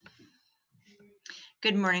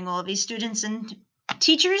Good morning, all of you students and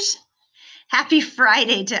teachers. Happy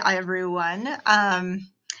Friday to everyone.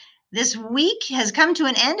 This week has come to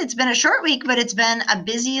an end. It's been a short week, but it's been a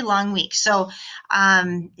busy, long week. So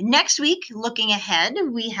next week, looking ahead,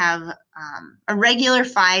 we have a regular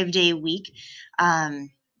 5-day week.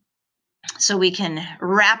 So we can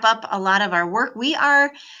wrap up a lot of our work. We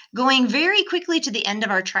are going very quickly to the end of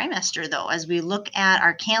our trimester, though, as we look at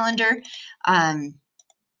our calendar.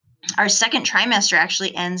 Our second trimester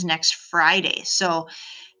actually ends next Friday. So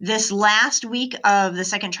this last week of the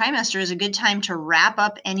second trimester is a good time to wrap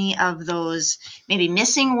up any of those maybe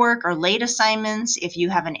missing work or late assignments. If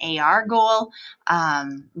you have an AR goal,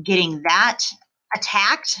 getting that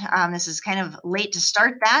attacked. This is kind of late to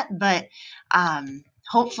start that, but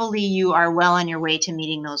hopefully you are well on your way to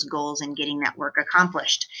meeting those goals and getting that work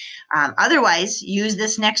accomplished. Otherwise, use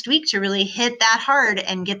this next week to really hit that hard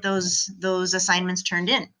and get those assignments turned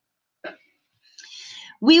in.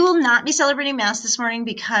 We will not be celebrating Mass this morning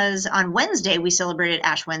because on Wednesday we celebrated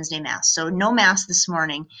Ash Wednesday Mass. So no Mass this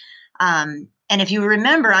morning. And if you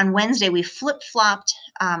remember, on Wednesday we flip-flopped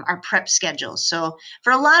our prep schedules. So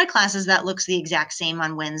for a lot of classes that looks the exact same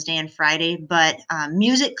on Wednesday and Friday, but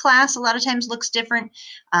music class a lot of times looks different.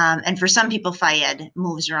 And for some people, Phi-Ed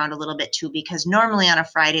moves around a little bit too, because normally on a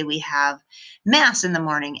Friday we have Mass in the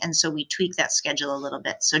morning, and so we tweak that schedule a little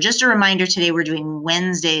bit. So just a reminder, today we're doing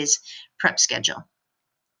Wednesday's prep schedule.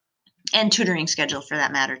 And tutoring schedule for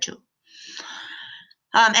that matter too.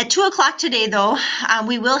 At 2 o'clock today, though,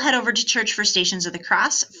 we will head over to church for Stations of the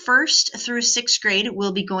Cross. 1st through 6th grade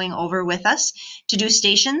will be going over with us to do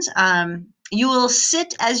stations. You will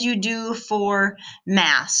sit as you do for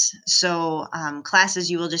Mass. So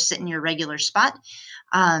classes, you will just sit in your regular spot.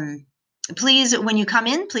 Please, when you come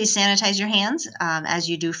in, please sanitize your hands as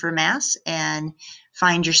you do for Mass, and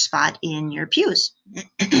find your spot in your pews.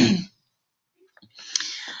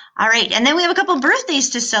 All right, and then we have a couple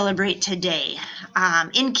birthdays to celebrate today.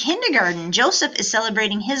 In kindergarten, Joseph is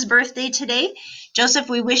celebrating his birthday today. Joseph,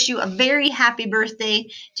 we wish you a very happy birthday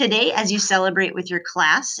today as you celebrate with your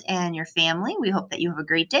class and your family. We hope that you have a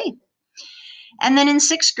great day. And then in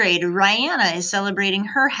 6th grade, Rihanna is celebrating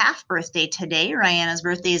her half birthday today. Rihanna's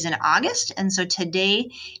birthday is in August, and so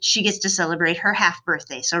today she gets to celebrate her half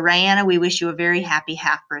birthday. So Rihanna, we wish you a very happy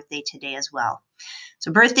half birthday today as well.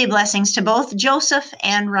 So birthday blessings to both Joseph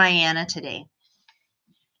and Rihanna today.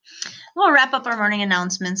 We'll wrap up our morning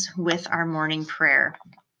announcements with our morning prayer.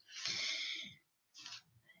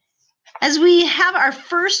 As we have our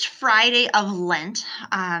first Friday of Lent,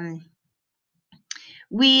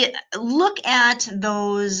 we look at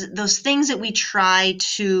those things that we try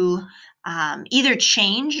to either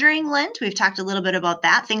change during Lent. We've talked a little bit about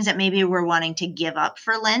that, things that maybe we're wanting to give up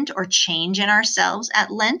for Lent or change in ourselves at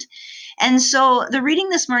Lent. And so the reading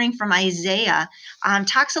this morning from Isaiah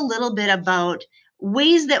talks a little bit about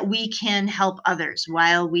ways that we can help others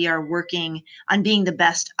while we are working on being the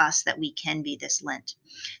best us that we can be this Lent.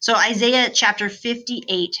 So Isaiah chapter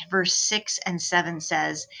 58, verse 6 and 7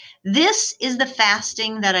 says, "This is the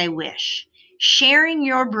fasting that I wish, sharing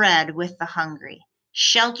your bread with the hungry,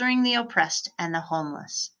 sheltering the oppressed and the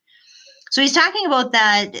homeless." So he's talking about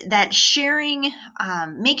that sharing,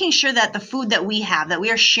 making sure that the food that we have, that we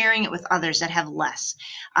are sharing it with others that have less,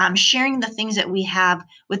 sharing the things that we have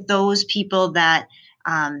with those people that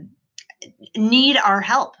need our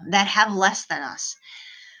help, that have less than us.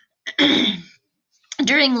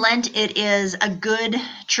 During Lent, it is a good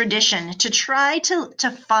tradition to try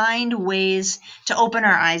to find ways to open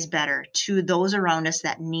our eyes better to those around us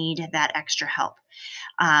that need that extra help.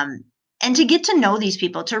 And to get to know these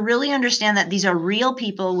people, to really understand that these are real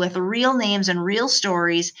people with real names and real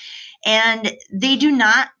stories, and they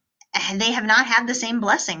have not had the same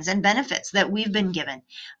blessings and benefits that we've been given.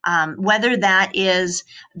 Whether that is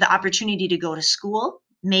the opportunity to go to school,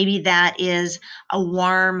 maybe that is a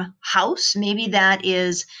warm house, maybe that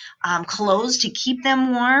is clothes to keep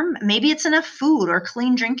them warm, maybe it's enough food or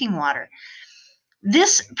clean drinking water.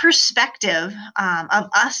 This perspective of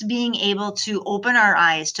us being able to open our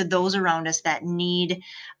eyes to those around us that need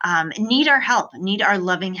our help, need our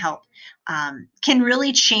loving help, can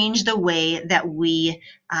really change the way that we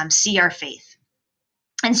see our faith.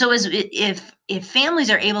 And so if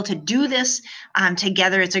families are able to do this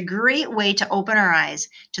together, it's a great way to open our eyes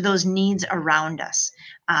to those needs around us.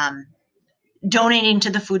 Donating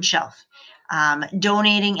to the food shelf,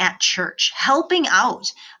 donating at church, helping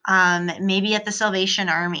out, maybe at the Salvation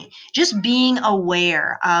Army, just being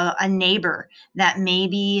aware of a neighbor that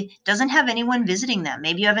maybe doesn't have anyone visiting them.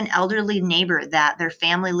 Maybe you have an elderly neighbor that their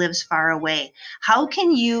family lives far away. How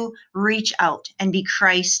can you reach out and be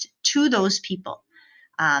Christ to those people?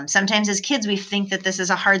 Sometimes as kids, we think that this is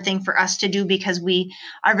a hard thing for us to do because we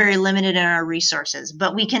are very limited in our resources,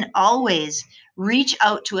 but we can always reach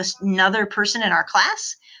out to another person in our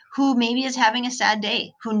class who maybe is having a sad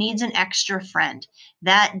day, who needs an extra friend.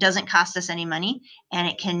 That doesn't cost us any money, and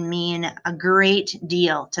it can mean a great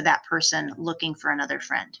deal to that person looking for another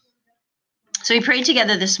friend. So we prayed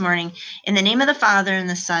together this morning in the name of the Father, and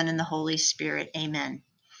the Son, and the Holy Spirit. Amen.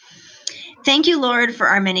 Thank you, Lord, for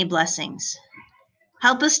our many blessings.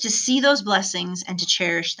 Help us to see those blessings and to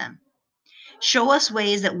cherish them. Show us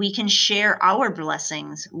ways that we can share our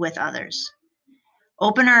blessings with others.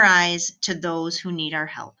 Open our eyes to those who need our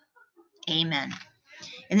help. Amen.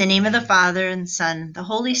 In the name of the Father, and Son, the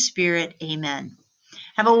Holy Spirit. Amen.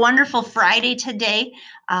 Have a wonderful Friday today.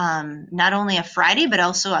 Not only a Friday, but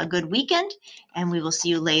also a good weekend. And we will see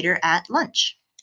you later at lunch.